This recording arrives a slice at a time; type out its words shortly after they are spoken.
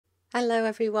Hello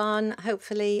everyone,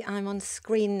 hopefully I'm on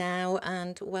screen now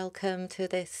and welcome to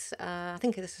this, I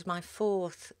think this is my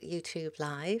fourth YouTube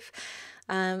live.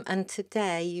 And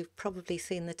today you've probably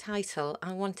seen the title.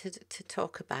 I wanted to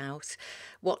talk about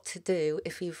what to do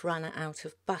if you've run out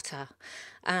of butter.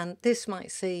 And this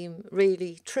might seem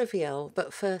really trivial,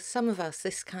 but for some of us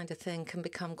this kind of thing can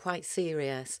become quite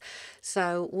serious.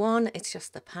 So one, it's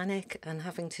just the panic and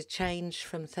having to change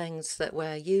from things that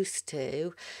we're used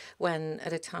to when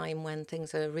at a time when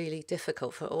things are really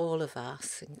difficult for all of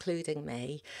us, including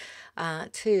me.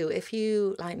 Two, if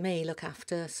you, like me, look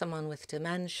after someone with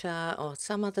dementia or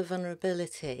some other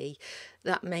vulnerability,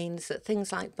 that means that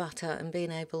things like butter and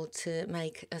being able to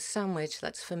make a sandwich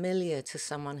that's familiar to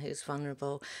someone who's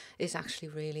vulnerable is actually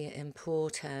really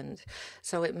important.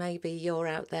 So it may be you're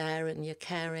out there and you're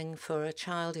caring for a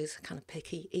child who's a kind of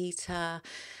picky eater.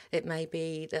 It may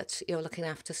be that you're looking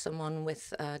after someone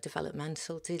with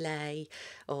developmental delay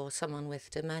or someone with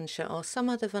dementia or some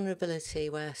other vulnerability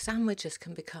where sandwiches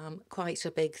can become quite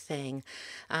a big thing.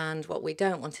 And what we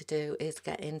don't want to do is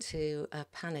get into a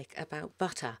panic about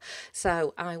butter.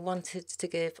 So I wanted to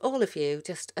give all of you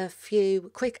just a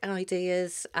few quick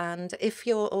ideas. And if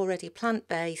you're already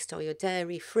plant-based or you're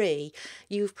dairy-free,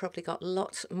 you've probably got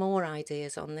lots more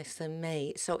ideas on this than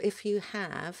me. So if you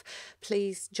have,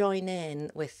 please join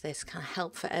in with this kind of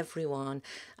help for everyone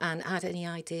and add any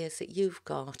ideas that you've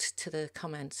got to the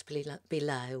comments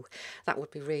below. That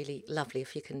would be really lovely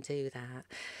if you can do that.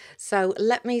 So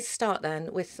let me start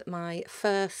then with my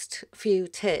first few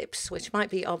tips, which might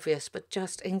be obvious, but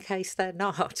just in case they're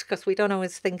not, because we don't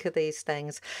always think of these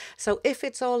things. So if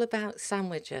it's all about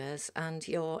sandwiches and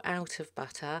you're out of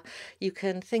butter, you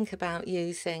can think about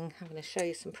using, I'm going to show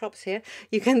you some props here,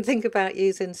 you can think about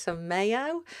using some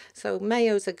mayo. So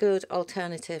mayo is a good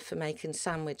alternative for making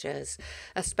sandwiches,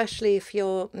 especially if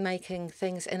you're making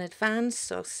things in advance.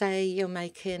 So say you're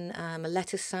making a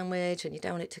lettuce sandwich and you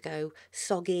don't want it to go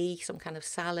soggy, some kind of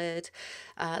salad.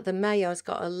 The mayo's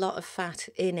got a lot of fat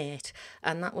in it,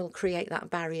 and that will create that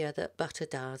barrier that butter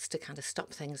does to kind of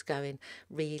stop things going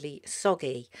really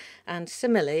soggy. And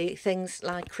similarly, things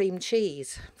like cream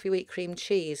cheese. If you eat cream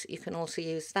cheese, you can also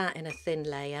use that in a thin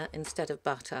layer instead of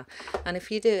butter. And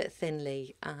if you do it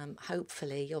thinly,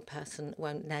 hopefully your person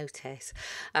won't notice.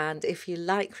 And if you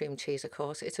like cream cheese, of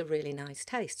course, it's a really nice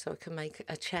taste, so it can make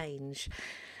a change.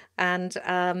 And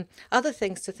other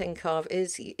things to think of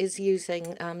is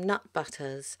using nut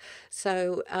butters.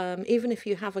 So even if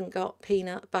you haven't got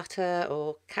peanut butter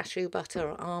or cashew butter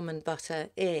or almond butter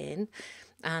in,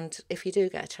 and if you do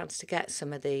get a chance to get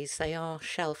some of these, they are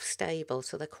shelf stable,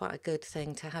 so they're quite a good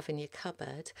thing to have in your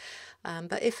cupboard.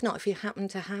 But if not, if you happen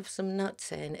to have some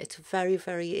nuts in, it's very,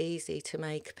 very easy to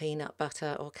make peanut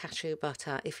butter or cashew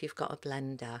butter if you've got a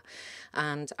blender.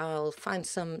 And I'll find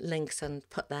some links and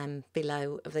put them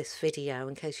below this video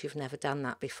in case you've never done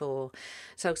that before.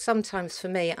 So sometimes for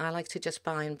me, I like to just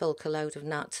buy in bulk a load of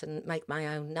nuts and make my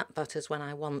own nut butters when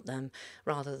I want them,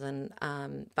 rather than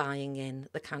buying in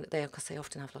the kind of, because they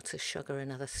often have lots of sugar and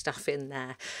other stuff in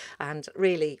there. And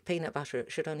really, peanut butter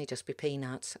should only just be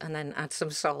peanuts, and then add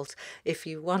some salt if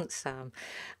you want some.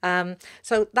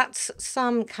 So that's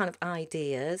some kind of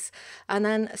ideas. And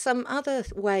then some other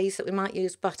ways that we might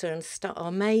use butter and stuff,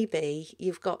 or maybe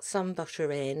you've got some butter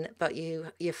in, but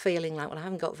you're feeling like, well, I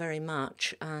haven't got very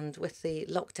much. And with the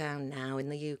lockdown now in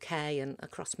the UK and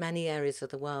across many areas of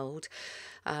the world,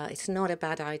 it's not a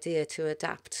bad idea to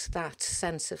adapt that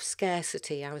sense of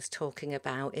scarcity I was talking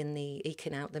about in the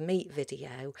Eking Out the Meat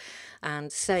video,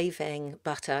 and saving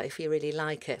butter, if you really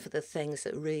like it, for the things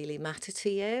that really matter to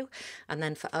you, and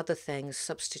then for other things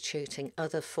substituting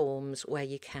other forms where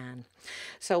you can.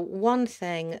 So one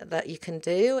thing that you can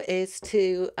do is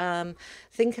to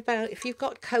think about if you've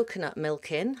got coconut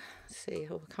milk in. See,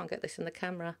 oh, I can't get this in the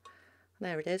camera.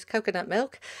 There it is, coconut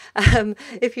milk.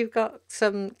 If you've got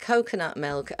some coconut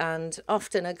milk, and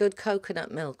often a good coconut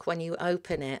milk, when you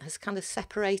open it, has kind of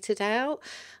separated out,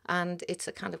 and it's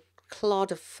a kind of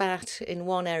clod of fat in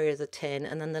one area of the tin,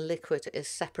 and then the liquid is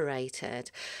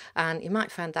separated. And you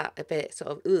might find that a bit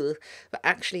sort of ugh, but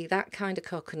actually that kind of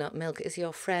coconut milk is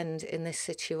your friend in this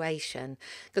situation.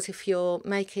 Because if you're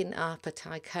making up a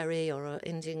Thai curry or an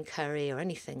Indian curry or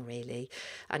anything really,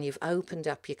 and you've opened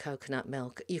up your coconut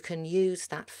milk, you can use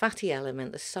that fatty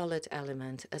element, the solid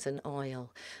element, as an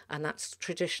oil. And that's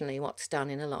traditionally what's done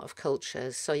in a lot of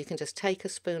cultures. So you can just take a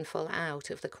spoonful out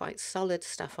of the quite solid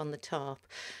stuff on the top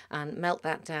and melt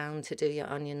that down to do your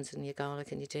onions and your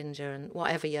garlic and your ginger and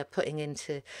whatever you're putting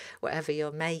into whatever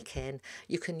you're making.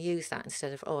 You can use that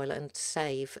instead of oil and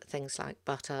save things like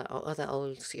butter or other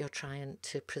oils you're trying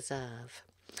to preserve.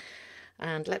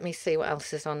 And let me see what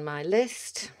else is on my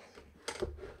list.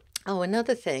 Oh,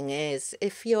 another thing is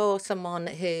if you're someone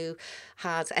who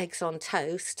has eggs on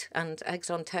toast, and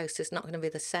eggs on toast is not going to be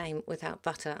the same without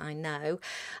butter, I know.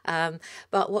 Um,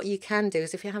 but what you can do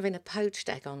is if you're having a poached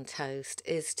egg on toast,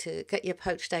 is to get your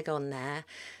poached egg on there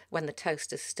when the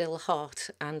toast is still hot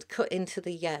and cut into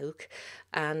the yolk.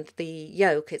 And the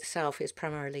yolk itself is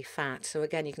primarily fat. So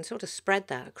again, you can sort of spread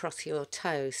that across your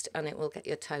toast and it will get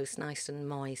your toast nice and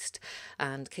moist.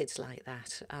 And kids like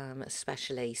that,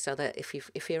 especially. So that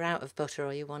if you're out of butter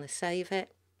or you want to save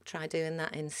it, try doing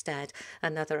that instead.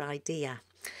 Another idea.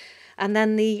 And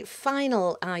then the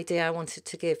final idea I wanted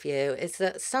to give you is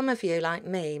that some of you, like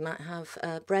me, might have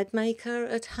a bread maker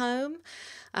at home.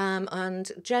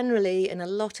 And generally, in a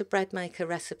lot of bread maker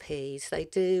recipes, they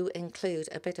do include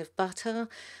a bit of butter.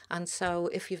 And so,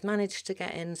 if you've managed to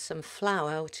get in some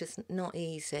flour, which is not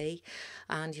easy,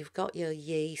 and you've got your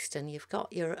yeast and you've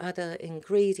got your other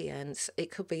ingredients,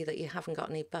 it could be that you haven't got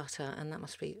any butter, and that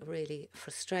must be really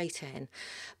frustrating.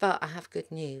 But I have good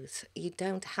news. You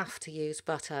don't have to use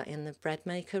butter in the bread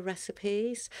maker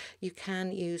recipes. You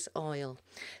can use oil.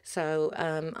 So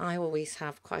I always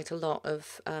have quite a lot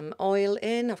of oil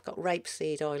in. I've got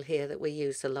rapeseed oil here that we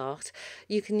use a lot.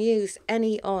 You can use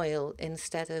any oil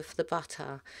instead of the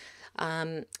butter.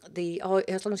 The oil,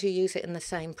 as long as you use it in the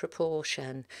same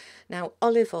proportion. Now,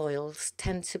 olive oils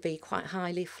tend to be quite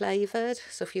highly flavoured,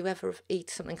 so if you ever eat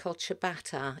something called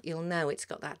ciabatta, you'll know it's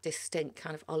got that distinct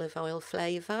kind of olive oil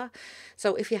flavour.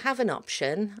 So if you have an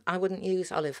option, I wouldn't use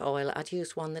olive oil, I'd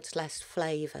use one that's less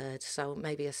flavoured, so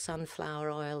maybe a sunflower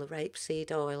oil, a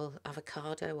rapeseed oil,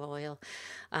 avocado oil.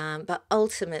 But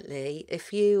ultimately,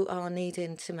 if you are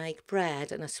needing to make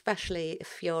bread, and especially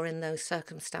if you're in those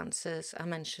circumstances I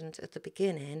mentioned at the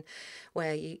beginning,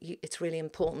 where it's really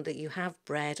important that you have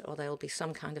bread or there'll be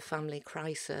some kind of family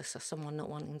crisis or someone not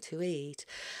wanting to eat,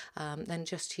 then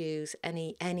just use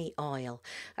any oil.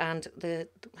 And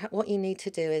what you need to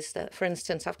do is that, for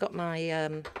instance, I've got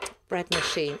my bread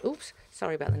machine. Oops,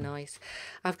 sorry about the noise.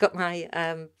 I've got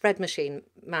my bread machine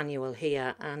manual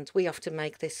here, and we often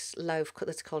make this loaf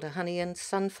that's called a honey and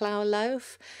sunflower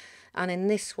loaf. And in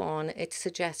this one, it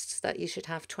suggests that you should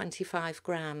have 25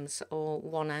 grams or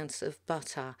 1 ounce of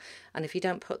butter. And if you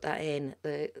don't put that in,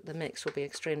 the mix will be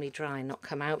extremely dry and not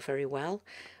come out very well.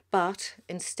 But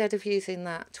instead of using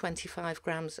that 25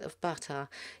 grams of butter,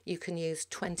 you can use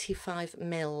 25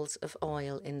 mils of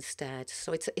oil instead.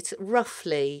 So it's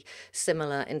roughly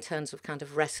similar in terms of kind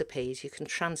of recipes. You can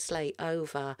translate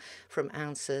over from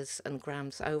ounces and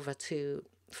grams over to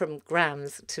from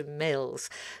grams to mils.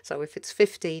 So if it's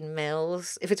 15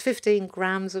 mils, if it's 15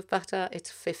 grams of butter, it's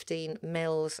 15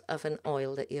 mils of an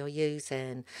oil that you're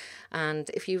using. And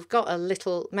if you've got a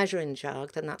little measuring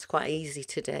jug, then that's quite easy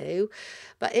to do.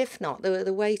 But if not,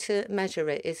 the way to measure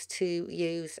it is to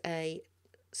use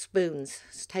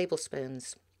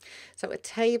tablespoons. So a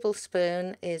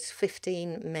tablespoon is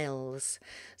 15 mils.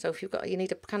 So if you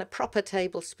need a kind of proper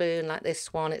tablespoon like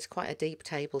this one, it's quite a deep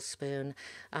tablespoon,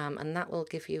 and that will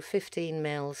give you 15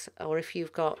 mils. Or if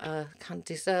you've got a kind of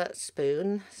dessert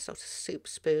spoon, sort of soup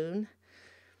spoon,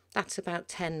 that's about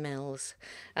 10 mils.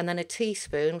 And then a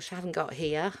teaspoon, which I haven't got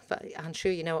here, but I'm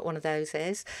sure you know what one of those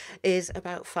is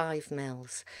about 5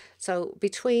 mils. So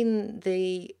between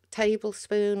the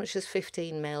tablespoon, which is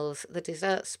 15 mils, the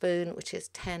dessert spoon, which is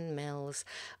 10 mils,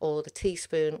 or the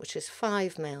teaspoon, which is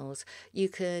 5 mils, you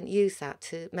can use that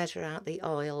to measure out the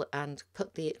oil and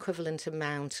put the equivalent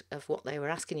amount of what they were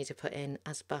asking you to put in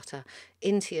as butter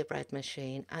into your bread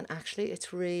machine. And actually,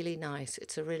 it's really nice.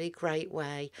 It's a really great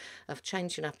way of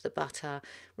changing up the butter,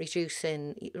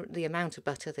 reducing the amount of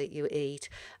butter that you eat,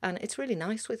 and it's really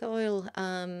nice with oil.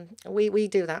 We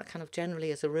do that kind of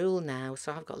generally as a rule now,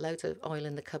 so I've got loads of oil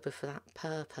in the cupboard for that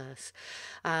purpose.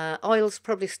 Oil's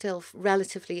probably still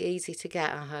relatively easy to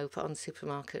get, I hope, on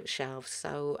supermarket shelves,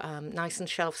 so nice and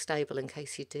shelf stable in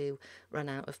case you do run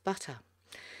out of butter.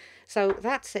 So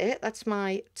that's it. That's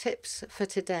my tips for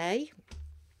today.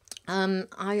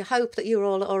 I hope that you're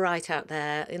all right out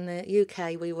there. In the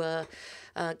UK, we were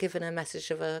given a message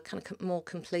of a kind of more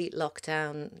complete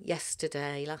lockdown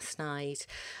last night,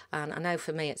 and I know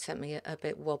for me it sent me a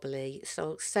bit wobbly.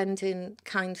 So sending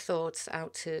kind thoughts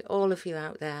out to all of you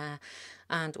out there,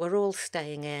 and we're all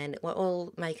staying in, we're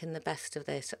all making the best of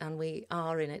this, and we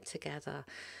are in it together.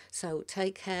 So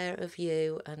take care of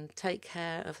you and take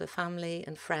care of the family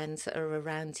and friends that are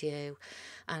around you,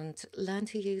 and learn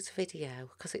to use video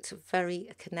because it's very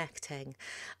connecting.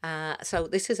 So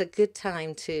this is a good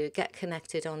time to get connected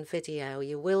connected on video,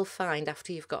 you will find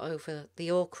after you've got over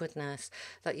the awkwardness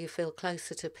that you feel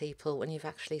closer to people when you've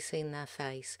actually seen their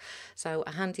face. So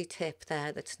a handy tip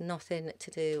there that's nothing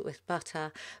to do with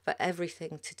butter, but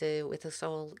everything to do with us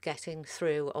all getting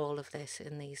through all of this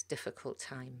in these difficult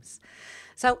times.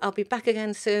 So I'll be back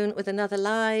again soon with another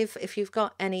live. If you've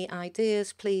got any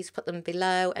ideas, please put them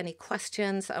below. Any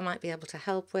questions that I might be able to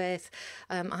help with.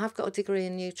 I have got a degree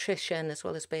in nutrition as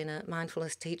well as being a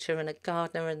mindfulness teacher and a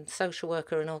gardener and social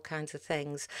worker and all kinds of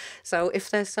things. So if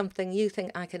there's something you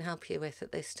think I can help you with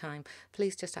at this time,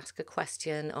 please just ask a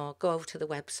question or go over to the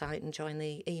website and join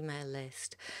the email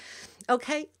list.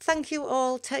 Okay, thank you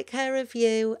all. Take care of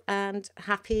you and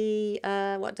happy,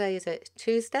 what day is it?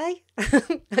 Tuesday?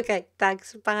 Okay,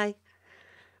 thanks. Bye.